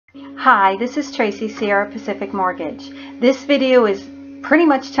Hi, this is Tracy, Sierra Pacific Mortgage. This video is pretty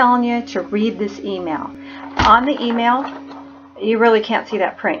much telling you to read this email. On the email, you really can't see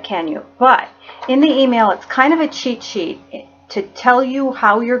that print, can you? But in the email, it's kind of a cheat sheet to tell you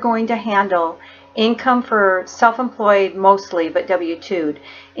how you're going to handle income for self-employed mostly, but W-2'd,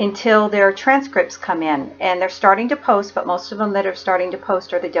 until their transcripts come in. And they're starting to post, but most of them that are starting to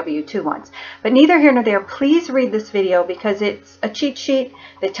post are the W-2 ones. But neither here nor there, please read this video because it's a cheat sheet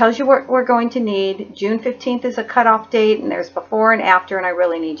that tells you what we're going to need. June 15th is a cutoff date, and there's before and after, and I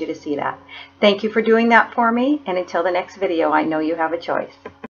really need you to see that. Thank you for doing that for me, and until the next video, I know you have a choice.